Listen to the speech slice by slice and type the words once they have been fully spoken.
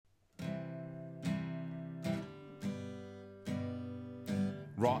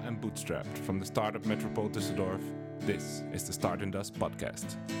Raw and bootstrapped from the startup metropole Düsseldorf, this is the Start and Dust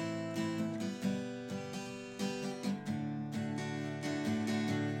podcast.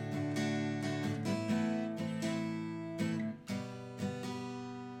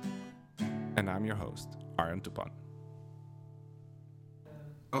 And I'm your host, Arjen Tupan.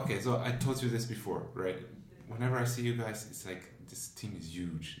 Okay, so I told you this before, right? Whenever I see you guys, it's like this team is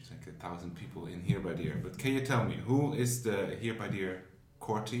huge. It's like 1,000 people in Here by Deer. But can you tell me, who is the Here by Deer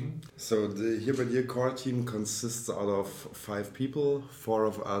core team? So the Here by Deer core team consists out of 5 people. 4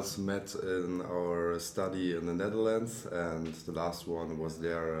 of us met in our study in the Netherlands, and the last one was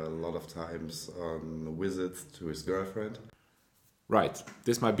there a lot of times on visits to his girlfriend. Right,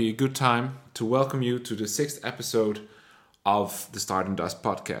 this might be a good time to welcome you to the 6th episode of the Start and Dust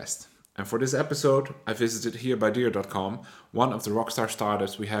podcast. And for this episode, I visited herebydeer.com, one of the rockstar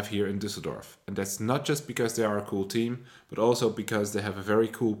startups we have here in Düsseldorf. And that's not just because they are a cool team, but also because they have a very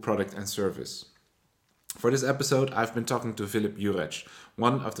cool product and service. For this episode, I've been talking to Filip Jurec,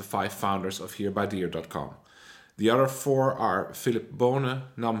 one of the 5 founders of herebydeer.com. The other 4 are Philip Bohne,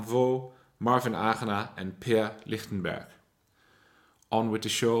 Nam Vo, Marvin Agena, and Per Lichtenberg. On with the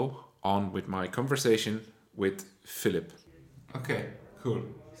show, on with my conversation with Philip. Okay, cool.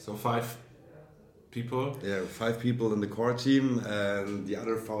 So 5 people? Yeah, 5 people in the core team, and the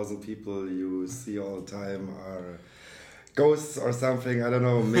other 1,000 people you see all the time are ghosts or something. I don't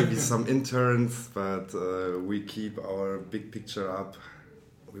know, maybe some interns, but we keep our big picture up.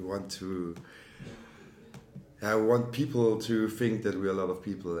 We want people to think that we are a lot of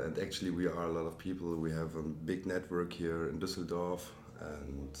people, and actually we are a lot of people. We have a big network here in Düsseldorf,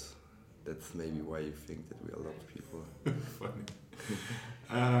 and that's maybe why you think that we are a lot of people. Funny.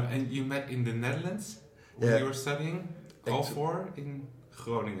 And you met in the Netherlands when you were studying? All 4 in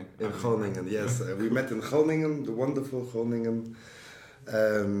Groningen? In Groningen, yes. We met in Groningen, the wonderful Groningen.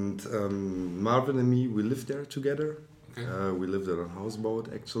 And Marvin and me, we lived there together. Okay. We lived on a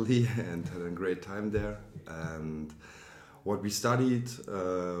houseboat actually and had a great time there. And what we studied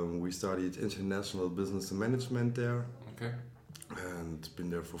international business and management there. Okay. And been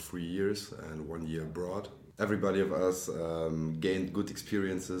there for 3 years and 1 year abroad. Everybody of us gained good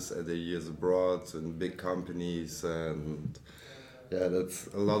experiences at the years abroad in big companies, and yeah, that's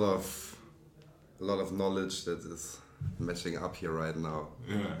a lot of knowledge that is matching up here right now.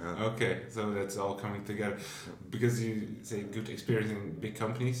 Yeah. Okay, so that's all coming together because you say good experience in big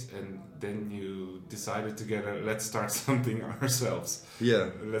companies, and then you decided together, let's start something ourselves. Yeah.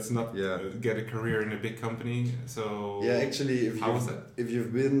 Let's not get a career in a big company. So yeah, actually, if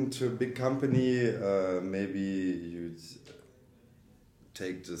you've been to a big company, maybe you'd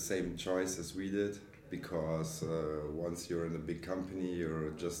take the same choice as we did. Because once you're in a big company,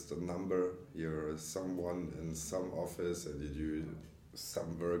 you're just a number. You're someone in some office and you do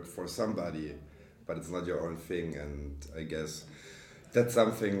some work for somebody, but it's not your own thing. And I guess that's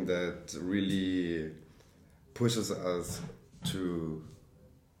something that really pushes us to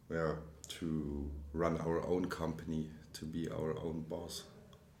run our own company, to be our own boss.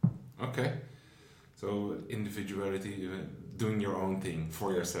 Okay. So individuality, doing your own thing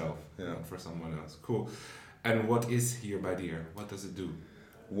for yourself, not for someone else. Cool. And what is Here by Deer? What does it do?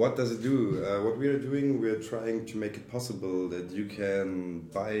 What does it do? What we are doing, we are trying to make it possible that you can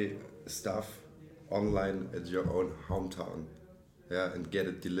buy stuff online at your own hometown, and get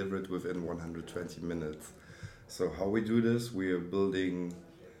it delivered within 120 minutes. So how we do this, we are building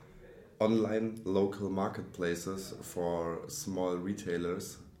online local marketplaces for small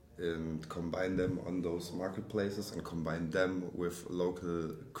retailers, and combine them on those marketplaces and combine them with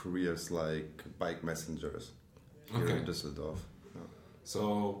local couriers like bike messengers here in Düsseldorf. Yeah.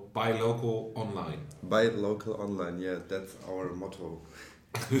 So buy local online. Buy local online, yeah, that's our motto.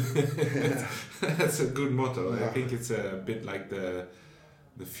 That's a good motto. Yeah. I think it's a bit like the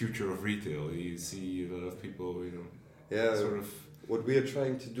future of retail. You see a lot of people, sort of. What we are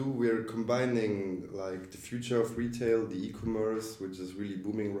trying to do, we are combining like the future of retail, the e-commerce, which is really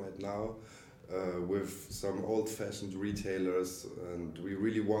booming right now, with some old-fashioned retailers, and we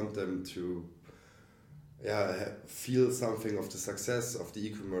really want them to feel something of the success of the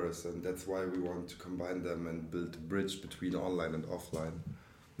e-commerce, and that's why we want to combine them and build a bridge between online and offline.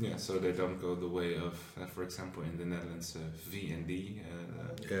 Yeah, so they don't go the way of, for example, in the Netherlands, V&D.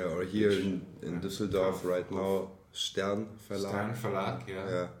 Or here in Düsseldorf right now, Stern Verlag,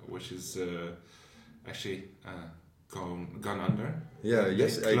 which is actually gone under. Yeah,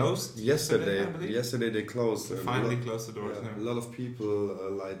 closed yesterday they closed. Finally closed the doors. A lot of people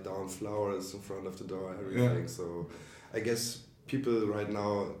light down flowers in front of the door, everything. So I guess people right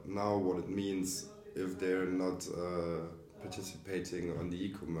now what it means if they're not participating on the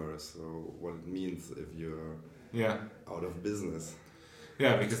e-commerce. So what it means if you're out of business.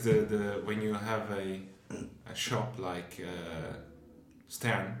 Yeah, because the when you have a shop like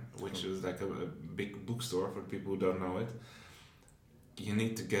Stern, which is like a big bookstore for people who don't know it, you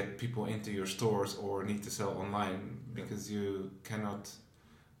need to get people into your stores or need to sell online because you cannot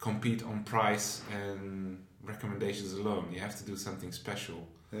compete on price and recommendations alone. You have to do something special.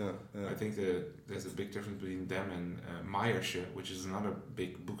 Yeah. I think there's a big difference between them and Meyersche, which is another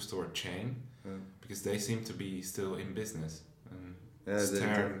big bookstore chain, because they seem to be still in business.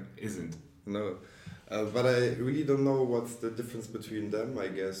 Stern isn't. No. But I really don't know what's the difference between them. I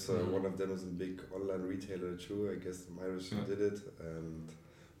guess one of them is a big online retailer too. I guess Meyersche did it, and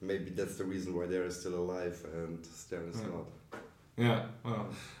maybe that's the reason why they're still alive and Stern is not. Yeah, well,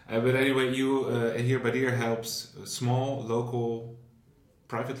 but anyway, you Here by Deer helps small, local,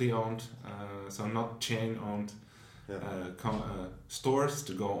 privately owned, so not chain owned stores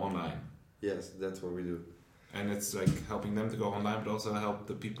to go online. Yes, that's what we do. And it's like helping them to go online, but also help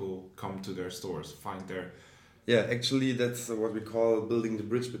the people come to their stores, find their... Yeah, actually that's what we call building the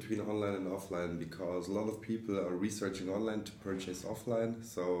bridge between online and offline, because a lot of people are researching online to purchase offline,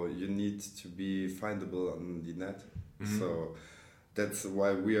 so you need to be findable on the net. Mm-hmm. So that's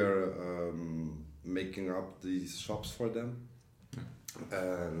why we are making up these shops for them.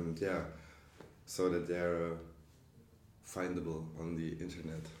 And so that they're findable on the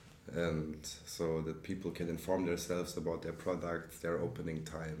internet. And so that people can inform themselves about their products, their opening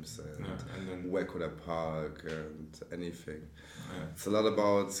times, and then where could I park and anything. It's a lot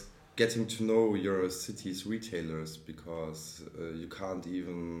about getting to know your city's retailers, because you can't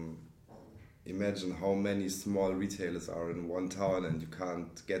even imagine how many small retailers are in one town, and you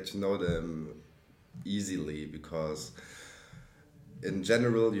can't get to know them easily, because in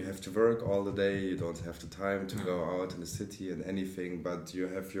general, you have to work all the day, you don't have the time to go out in the city and anything, but you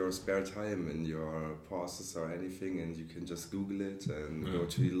have your spare time in your pauses or anything, and you can just Google it and go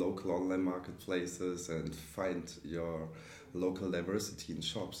to the local online marketplaces and find your local diversity in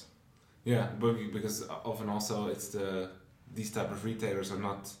shops. Yeah, but because often also it's these type of retailers are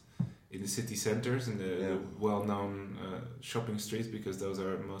not in the city centers, in the well-known shopping streets, because those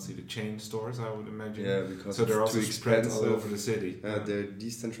are mostly the chain stores, I would imagine. Yeah, because so they're also spread all over the city. They're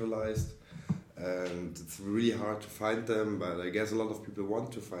decentralized, and it's really hard to find them. But I guess a lot of people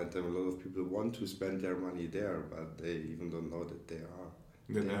want to find them. A lot of people want to spend their money there, but they even don't know that they are.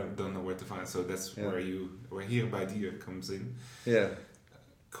 They don't know where to find. So that's where Here by Deer comes in. Yeah.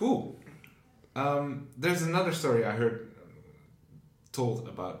 Cool. There's another story I heard told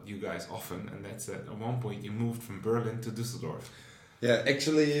about you guys often, and that's that at one point you moved from Berlin to Düsseldorf. Yeah,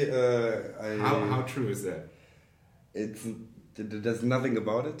 actually, how true is that? There's nothing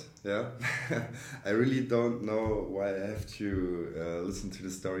about it. Yeah, I really don't know why I have to listen to the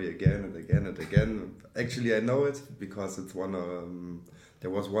story again and again and again. Actually, I know it because it's there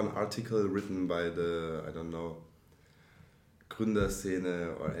was one article written by the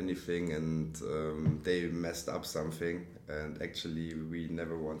Gründerszene or anything, and they messed up something, and actually we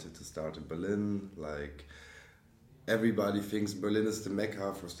never wanted to start in Berlin. Like, everybody thinks Berlin is the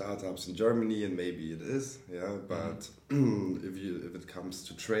mecca for startups in Germany, and maybe it is, but if it comes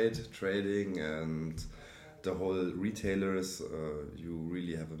to trading and the whole retailers, you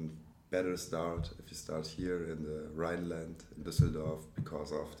really have a better start if you start here in the Rhineland, in Düsseldorf,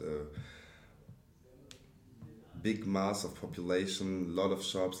 because of the big mass of population, a lot of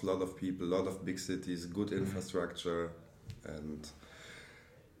shops, a lot of people, a lot of big cities, good infrastructure, and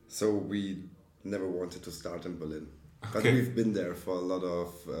so we never wanted to start in Berlin. But we've been there for a lot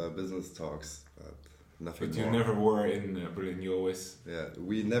of business talks, but nothing more. But you never were in Berlin, you always... Yeah,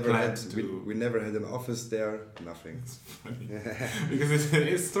 we never had an office there, nothing. It's funny, because it's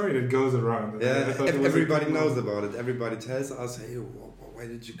a story that goes around. Yeah, everybody knows about it. Everybody tells us, hey, why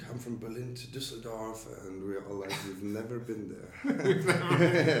did you come from Berlin to Düsseldorf? And we're all like, we've never been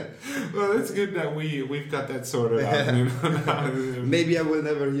there. Well, it's good that we've got that sorted out. You know? Maybe I will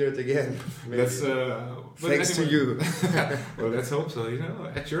never hear it again. Maybe. That's thanks to you. Well, let's hope so. You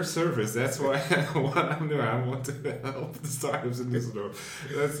know, at your service. That's why what I'm doing. I want to help the startups in Düsseldorf.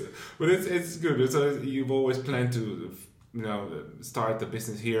 But it's good. You've always planned to, start the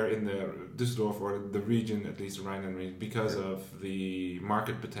business here in the Düsseldorf or the region, at least the Rhineland region, because of the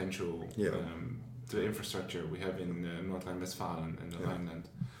market potential, the infrastructure we have in North Rhine-Westphalia and the Rhineland,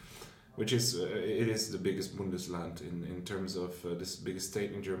 which is it is the biggest Bundesland in terms of this biggest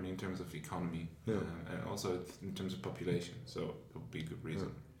state in Germany in terms of economy, and also in terms of population. So it would be a good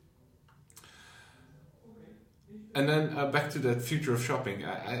reason. And then back to the future of shopping.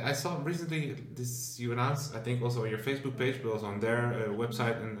 I saw recently this you announced, I think also on your Facebook page, but also on their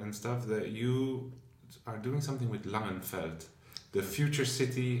website and stuff, that you are doing something with Langenfeld, the Future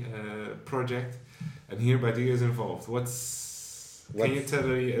City project, and here Badir is involved. Can you tell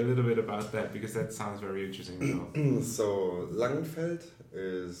me a little bit about that, because that sounds very interesting as well. So Langenfeld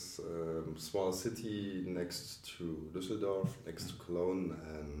is a small city next to Düsseldorf, next to Cologne,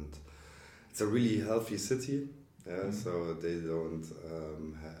 and it's a really healthy city. Yeah, so they don't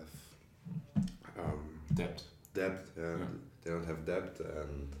have debt. Yeah. They don't have debt,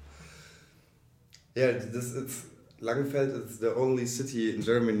 and it's Langenfeld is the only city in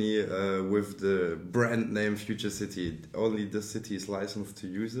Germany with the brand name Future City. Only this city is licensed to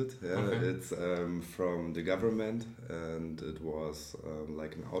use it. Yeah, okay. It's from the government, and it was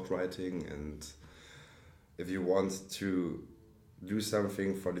like an outwriting. And if you want to do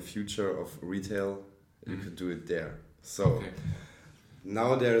something for the future of retail, you could do it there. So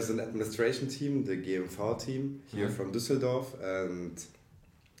now there is an administration team, the GMV team here from Düsseldorf, and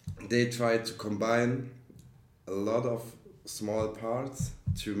they try to combine a lot of small parts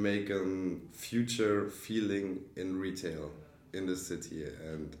to make a future feeling in retail in the city.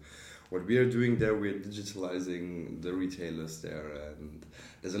 And what we are doing there, we're digitalizing the retailers there, and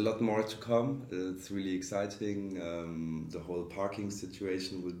there's a lot more to come. It's really exciting. The whole parking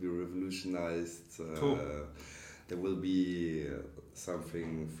situation will be revolutionized. Cool. There will be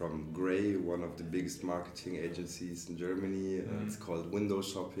something from Grey, one of the biggest marketing agencies in Germany. It's called window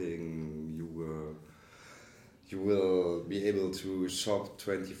shopping. You will be able to shop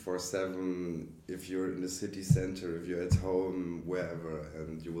 24/7 if you're in the city center, if you're at home, wherever,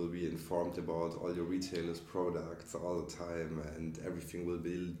 and you will be informed about all your retailers' products all the time, and everything will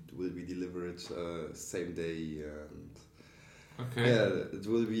be delivered same day. And it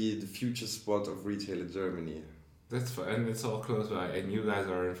will be the future spot of retail in Germany. That's fun, and it's all close by, and you guys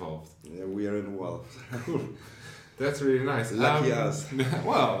are involved. Yeah, we are involved. Cool. That's really nice. Lucky us.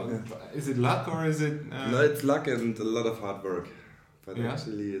 Well, is it luck or is it... No, it's luck and a lot of hard work. But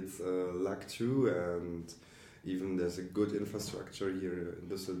actually it's luck too, and even there's a good infrastructure here in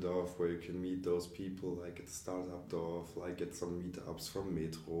Düsseldorf where you can meet those people, like at Startup Dorf, like at some meetups from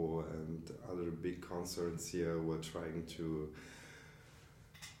Metro and other big concerts here. We're trying to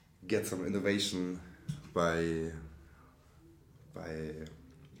get some innovation by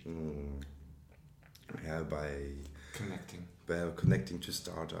connecting to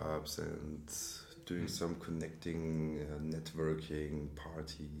startups and doing some connecting networking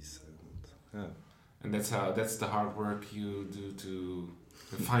parties, and that's the hard work you do to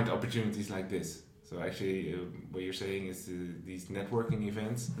find opportunities like this. So actually what you're saying is these networking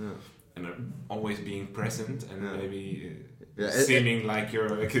events and always being present and maybe seeming like you're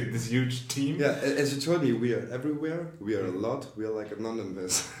like this huge team. Yeah, as you told me, we are everywhere. We are a lot. We are like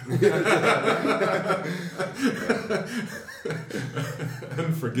anonymous.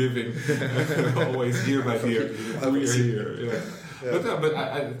 Unforgiving. Always year by year. We are here. Yeah. But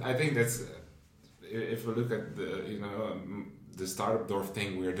I think that's, if we look at the Startup Dorf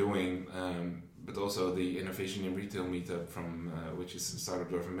thing we're doing, but also the Innovation in Retail meetup from which is Startup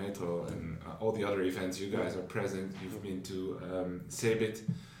Dorf and Metro, and all the other events you guys are present. You've been to Cebit.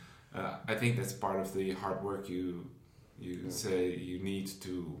 I think that's part of the hard work you say you need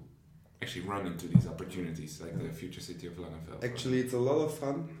to actually run into these opportunities, like the Future City of Langenfeld. Actually, it's a lot of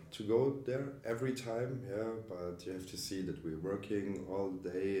fun to go there every time, but you have to see that we're working all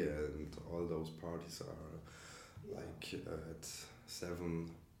day, and all those parties are like at 7-8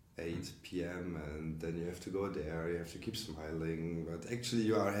 p.m. and then you have to go there, you have to keep smiling, but actually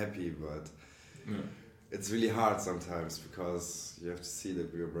you are happy, but it's really hard sometimes because you have to see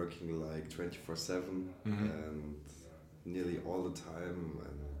that we are working like 24/7 and nearly all the time,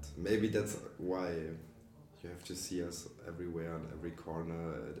 and maybe that's why you have to see us everywhere, on every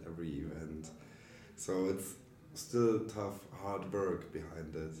corner, at every event. So it's still tough, hard work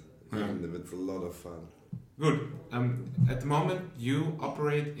behind it, even if it's a lot of fun. Good. At the moment, you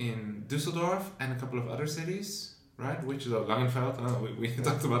operate in Düsseldorf and a couple of other cities, right? Which is Langenfeld. We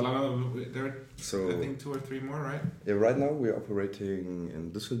talked about Langenfeld. There are, I think, 2 or 3 more, right? Yeah, right now we're operating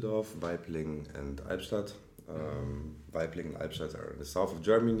in Düsseldorf, Weibling, and Albstadt. Weibling and Albstadt are in the south of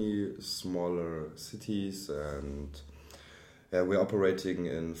Germany, smaller cities, and we're operating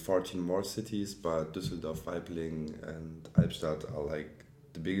in 14 more cities, but Düsseldorf, Weibling, and Albstadt are like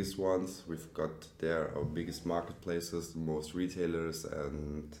the biggest ones. We've got there our biggest marketplaces, the most retailers,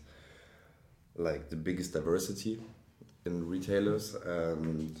 and like the biggest diversity in retailers.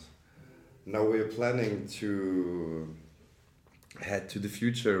 And now we're planning to head to the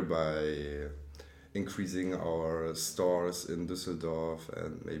future by increasing our stores in Düsseldorf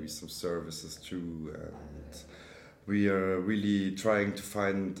and maybe some services too. And we are really trying to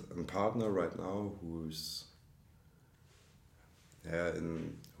find a partner right now who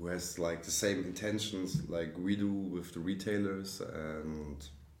has like the same intentions like we do with the retailers. And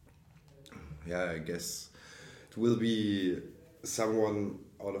I guess it will be someone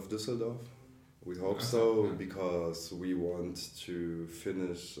out of Düsseldorf. We hope so, because we want to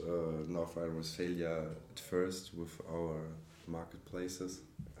finish North Rhine-Westphalia at first with our marketplaces.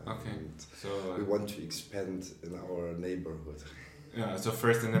 So we want to expand in our neighborhood. Yeah, so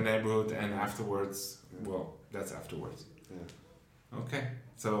first in the neighborhood and afterwards, well, that's afterwards. Yeah. Okay,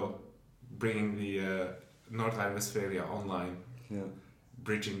 so bringing the North Rhine-Westphalia online,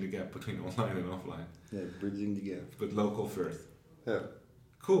 bridging the gap between online and offline. Yeah, bridging the gap. But local first. Yeah.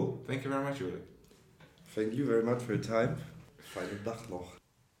 Cool, thank you very much, Ulrich. Thank you very much for your time. Fijne dag nog.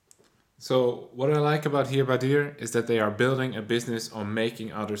 So what I like about Here by Deer is that they are building a business on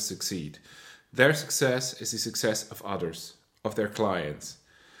making others succeed. Their success is the success of others, of their clients.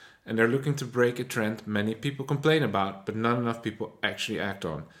 And they're looking to break a trend many people complain about, but not enough people actually act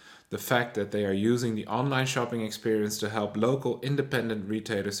on. The fact that they are using the online shopping experience to help local independent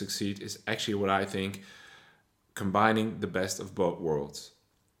retailers succeed is actually what I think combining the best of both worlds.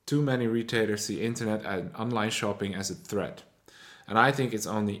 Too many retailers see internet and online shopping as a threat. And I think it's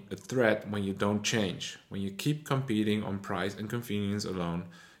only a threat when you don't change. When you keep competing on price and convenience alone,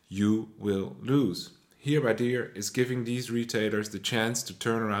 you will lose. Here by Deer is giving these retailers the chance to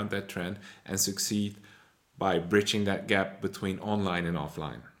turn around that trend and succeed by bridging that gap between online and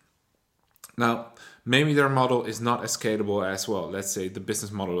offline. Now, maybe their model is not as scalable as, well, let's say the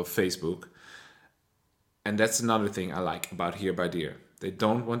business model of Facebook. And that's another thing I like about Here by Deer. They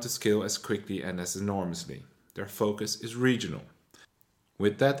don't want to scale as quickly and as enormously. Their focus is regional.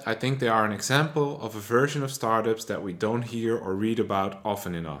 With that, I think they are an example of a version of startups that we don't hear or read about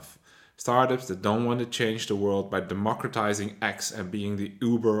often enough. Startups that don't want to change the world by democratizing X and being the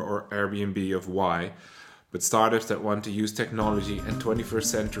Uber or Airbnb of Y, but startups that want to use technology and 21st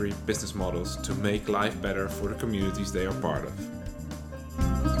century business models to make life better for the communities they are part of.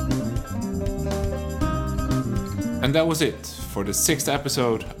 And that was it for the 6th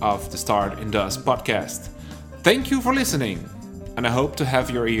episode of the Start in Dust podcast. Thank you for listening, and I hope to have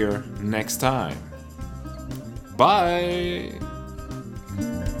your ear next time. Bye!